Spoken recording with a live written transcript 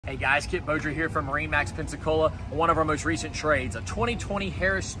Hey guys, Kit Beaudry here from MarineMax Pensacola, one of our most recent trades, a 2020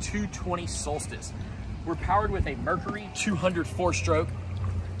 Harris 220 Solstice. We're powered with a Mercury 200 4-stroke,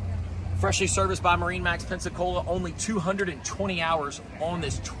 freshly serviced by MarineMax Pensacola, only 220 hours on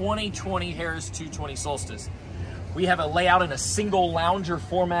this 2020 Harris 220 Solstice. We have a layout in a single lounger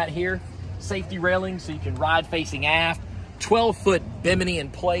format here, safety railing so you can ride facing aft, 12-foot bimini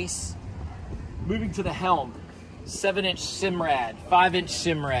in place. Moving to the helm, 7-inch Simrad, 5-inch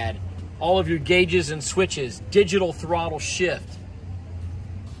Simrad, all of your gauges and switches, digital throttle shift.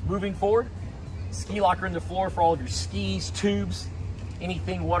 Moving forward, ski locker in the floor for all of your skis, tubes,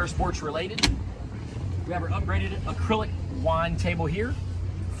 anything water sports related. We have our upgraded acrylic wine table here,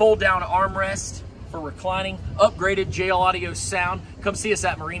 fold down armrest for reclining, upgraded JL Audio sound. Come see us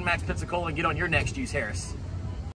at MarineMax Pensacola and get on your next use Harris.